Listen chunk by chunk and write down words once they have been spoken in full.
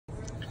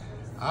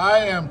I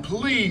am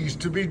pleased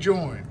to be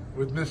joined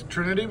with Miss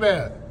Trinity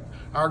Beth,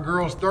 our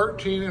girls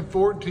 13 and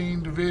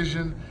 14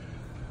 division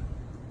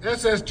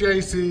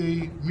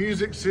SSJC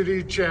Music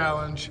City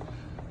Challenge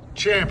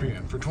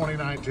champion for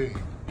 2019.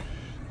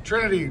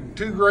 Trinity,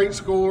 2 great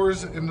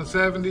scores in the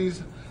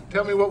 70s.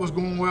 Tell me what was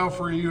going well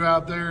for you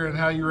out there and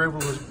how you were able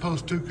to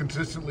post 2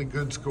 consistently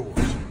good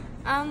scores.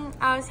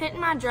 I was hitting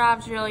my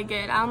drives really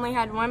good. I only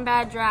had 1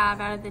 bad drive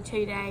out of the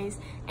 2 days,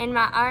 and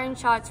my iron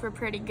shots were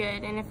pretty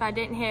good, and if I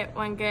didn't hit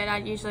one good, I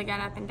usually got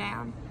up and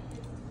down.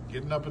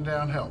 Getting up and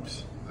down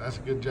helps. That's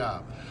a good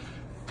job.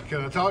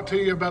 Can I talk to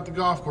you about the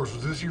golf course?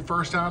 Was this your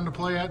first time to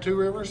play at Two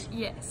Rivers?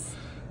 Yes.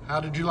 How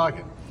did you like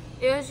it?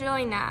 It was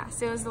really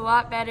nice. It was a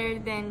lot better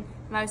than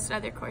most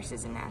other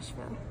courses in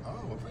Nashville. Oh,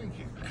 well, thank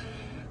you.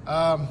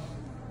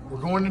 We're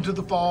going into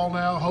the fall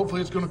now.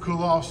 Hopefully it's going to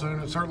cool off soon.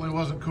 It certainly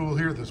wasn't cool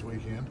here this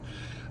weekend.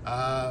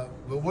 But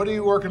what are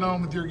you working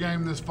on with your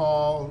game this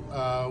fall?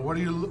 What are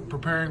you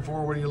preparing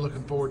for? What are you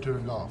looking forward to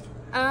in golf?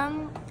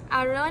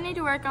 I really need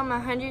to work on my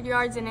 100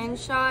 yards and in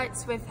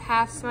shots with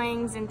half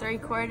swings and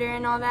 3/4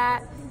 and all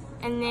that.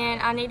 And then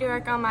I need to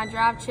work on my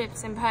drive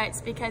chips and putts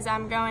because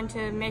I'm going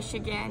to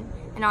Michigan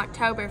in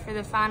October for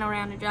the final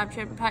round of drive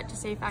chip and putt to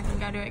see if I can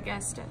go to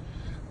Augusta.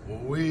 Well,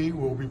 we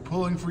will be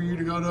pulling for you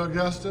to go to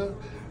Augusta,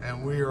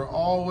 and we are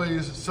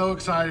always so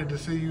excited to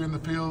see you in the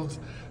fields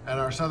at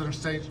our Southern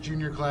States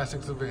Junior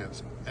Classics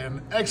events.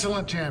 An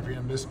excellent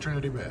champion, Miss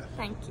Trinity Beth.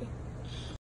 Thank you.